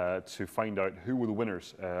to find out who were the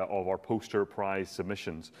winners of our poster prize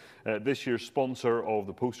submissions. This year's sponsor of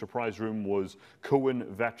the poster prize room was Cohen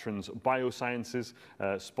Veterans Biosciences,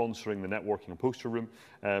 sponsoring the networking and poster room.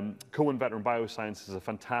 Cohen Veteran Biosciences is a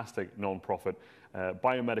fantastic non-profit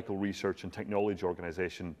biomedical research and technology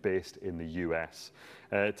organisation based in the US.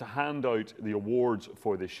 To hand out the awards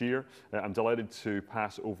for this year, I'm delighted to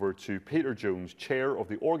pass over to Peter Jones, Chair of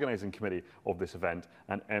the Organising Committee of this event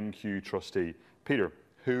and MQ Trustee. Peter,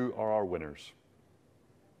 who are our winners?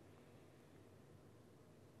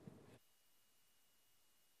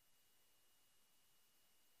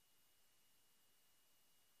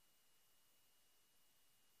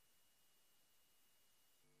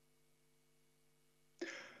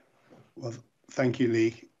 Well, thank you,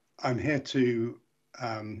 Lee. I'm here to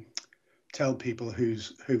tell people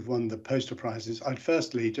who've won the poster prizes. I'd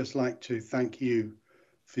firstly just like to thank you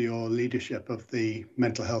for your leadership of the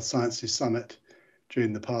Mental Health Sciences Summit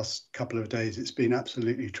during the past couple of days. It's been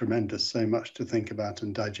absolutely tremendous, so much to think about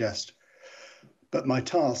and digest. But my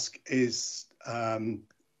task is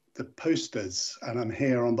the posters, and I'm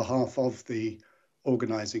here on behalf of the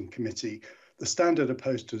organising committee. The standard of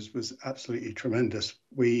posters was absolutely tremendous.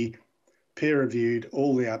 We peer-reviewed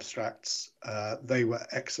all the abstracts. They were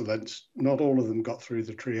excellent. Not all of them got through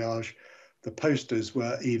the triage. The posters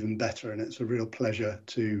were even better, and it's a real pleasure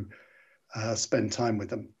to spend time with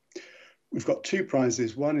them. We've got two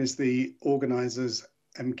prizes. One is the organisers'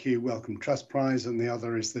 MQ Wellcome Trust Prize, and the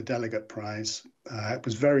other is the Delegate Prize. It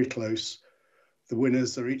was very close. The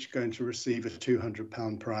winners are each going to receive a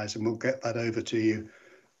 £200 prize, and we'll get that over to you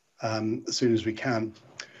as soon as we can.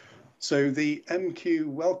 So the MQ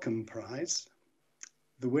Wellcome Prize,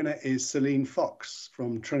 the winner is Celine Fox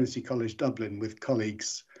from Trinity College Dublin with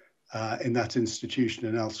colleagues in that institution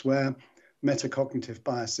and elsewhere. Metacognitive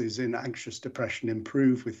biases in anxious depression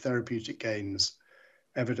improve with therapeutic gains.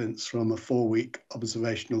 Evidence from a 4-week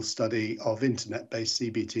observational study of internet-based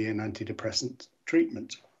CBT and antidepressant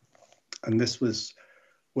treatment. And this was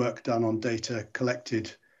work done on data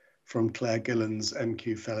collected from Claire Gillen's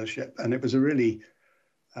MQ Fellowship. And it was a really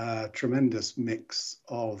tremendous mix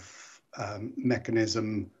of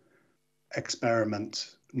mechanism,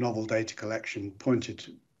 experiment, novel data collection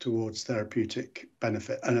pointed towards therapeutic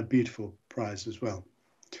benefit, and a beautiful prize as well.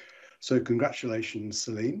 So congratulations,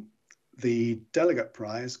 Celine. The Delegate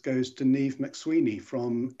Prize goes to Niamh McSweeney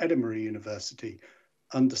from Edinburgh University,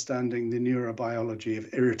 understanding the neurobiology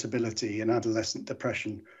of irritability in adolescent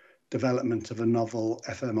depression development of a novel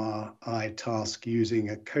fMRI task using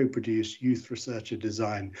a co-produced youth researcher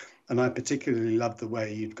design. And I particularly love the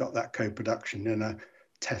way you've got that co-production in a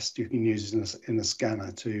test you can use in a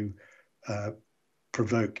scanner to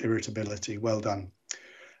provoke irritability. Well done.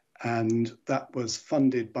 And that was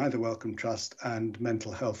funded by the Wellcome Trust and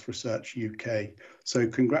Mental Health Research UK. So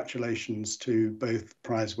congratulations to both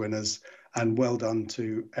prize winners and well done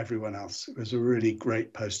to everyone else. It was a really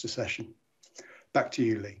great poster session. Back to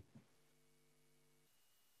you, Lee.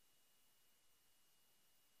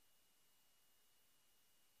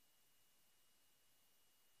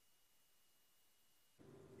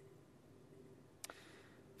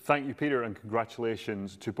 Thank you, Peter, and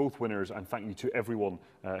congratulations to both winners, and thank you to everyone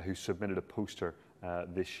who submitted a poster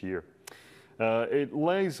this year. It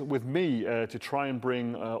lays with me to try and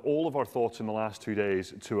bring all of our thoughts in the last 2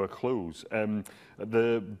 days to a close.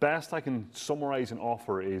 The best I can summarise and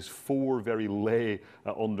offer is 4 very lay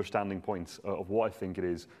understanding points of what I think it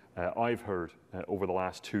is I've heard over the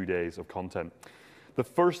last 2 days of content. The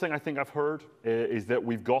first thing I think I've heard is that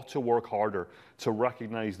we've got to work harder to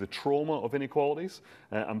recognise the trauma of inequalities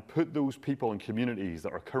and put those people and communities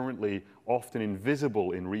that are currently often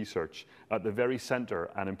invisible in research at the very centre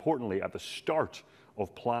and, importantly, at the start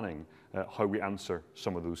of planning how we answer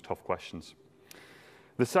some of those tough questions.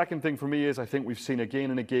 The second thing for me is I think we've seen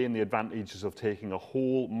again and again the advantages of taking a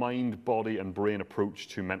whole mind, body and brain approach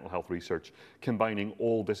to mental health research, combining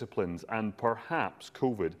all disciplines, and perhaps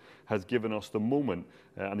COVID has given us the moment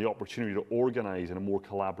and the opportunity to organise in a more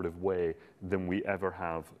collaborative way than we ever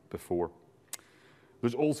have before.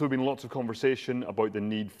 There's also been lots of conversation about the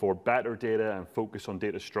need for better data and focus on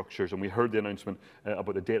data structures, and we heard the announcement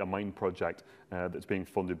about the Data Mine project that's being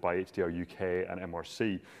funded by HDR UK and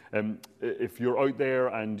MRC. If you're out there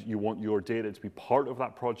and you want your data to be part of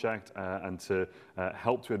that project and to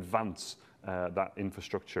help to advance that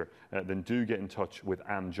infrastructure, then do get in touch with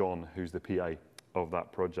Anne John, who's the PI of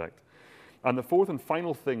that project. And the fourth and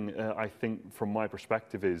final thing, I think, from my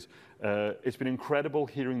perspective is it's been incredible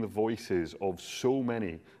hearing the voices of so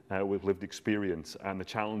many with lived experience and the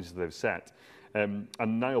challenges they've set. And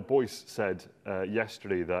Niall Boyce said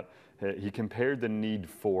yesterday that he compared the need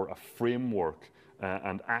for a framework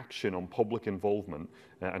and action on public involvement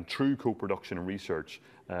and true co-production and research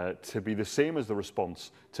to be the same as the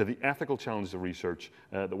response to the ethical challenges of research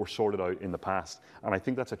that were sorted out in the past. And I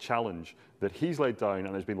think that's a challenge that he's laid down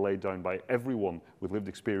and has been laid down by everyone with lived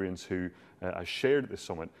experience who has shared at this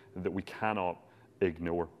summit that we cannot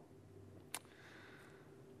ignore.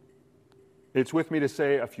 It's with me to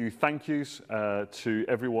say a few thank yous to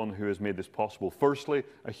everyone who has made this possible. Firstly,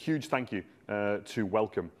 a huge thank you to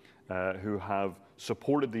Wellcome, who have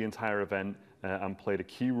supported the entire event and played a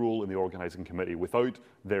key role in the organising committee. Without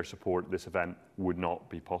their support, this event would not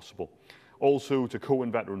be possible. Also to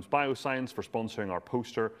Cohen Veterans Bioscience for sponsoring our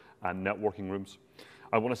poster and networking rooms.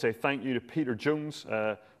 I want to say thank you to Peter Jones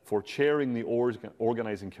for chairing the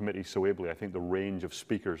organising committee so ably. I think the range of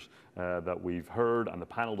speakers that we've heard and the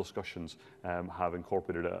panel discussions have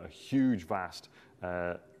incorporated a huge, vast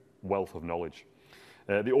wealth of knowledge.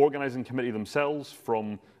 The organising committee themselves,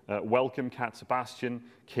 from Wellcome, Kat Sebastian,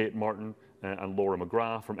 Kate Martin and Laura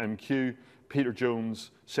McGrath, from MQ, Peter Jones,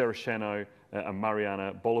 Sarah Chenow and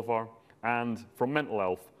Mariana Bolivar, and from Mental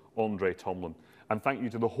Health, Andre Tomlin. And thank you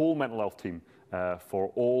to the whole Mental Health team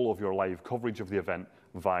for all of your live coverage of the event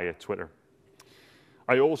via Twitter.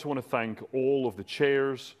 I also want to thank all of the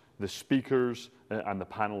chairs, the speakers and the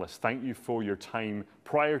panelists. Thank you for your time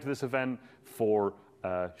prior to this event, for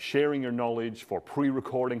sharing your knowledge, for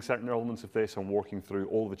pre-recording certain elements of this and working through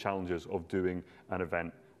all the challenges of doing an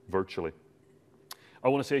event virtually. I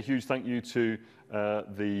want to say a huge thank you to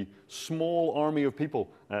the small army of people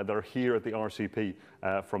that are here at the RCP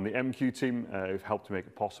from the MQ team who've helped to make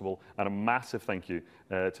it possible, and a massive thank you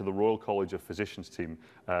to the Royal College of Physicians team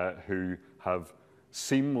who have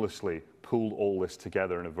seamlessly pulled all this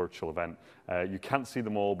together in a virtual event. You can't see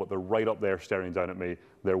them all, but they're right up there staring down at me.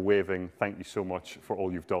 They're waving. Thank you so much for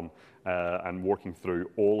all you've done and working through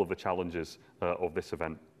all of the challenges of this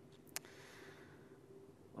event.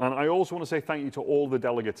 And I also want to say thank you to all the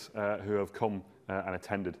delegates who have come and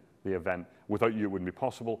attended the event. Without you, it wouldn't be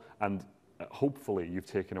possible, and hopefully you've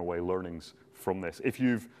taken away learnings from this. If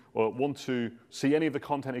you want to see any of the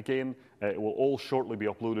content again, it will all shortly be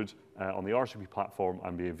uploaded on the RCP platform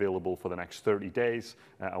and be available for the next 30 days,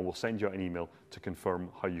 and we'll send you out an email to confirm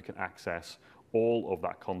how you can access all of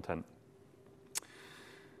that content.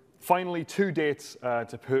 Finally, 2 dates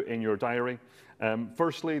to put in your diary.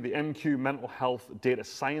 Firstly, the MQ Mental Health Data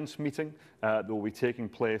Science meeting that will be taking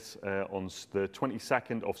place on the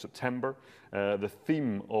 22nd of September. The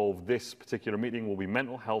theme of this particular meeting will be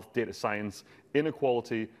mental health, data science,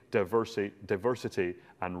 inequality, diversity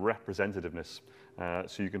and representativeness.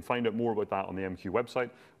 So you can find out more about that on the MQ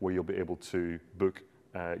website, where you'll be able to book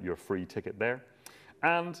your free ticket there.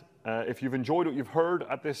 And if you've enjoyed what you've heard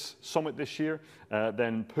at this summit this year,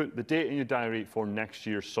 then put the date in your diary for next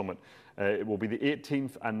year's summit. It will be the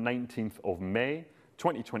 18th and 19th of May,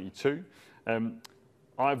 2022.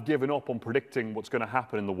 I've given up on predicting what's going to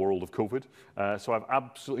happen in the world of COVID, so I've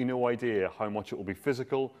absolutely no idea how much it will be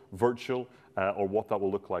physical, virtual, or what that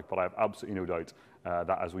will look like, but I have absolutely no doubt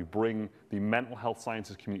that as we bring the mental health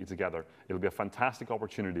sciences community together, it'll be a fantastic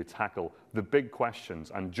opportunity to tackle the big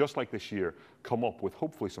questions and, just like this year, come up with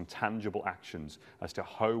hopefully some tangible actions as to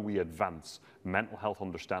how we advance mental health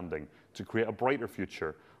understanding to create a brighter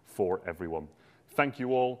future for everyone. Thank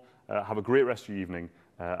you all. Have a great rest of your evening,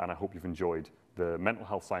 and I hope you've enjoyed the Mental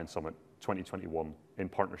Health Science Summit 2021 in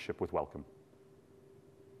partnership with Welcome.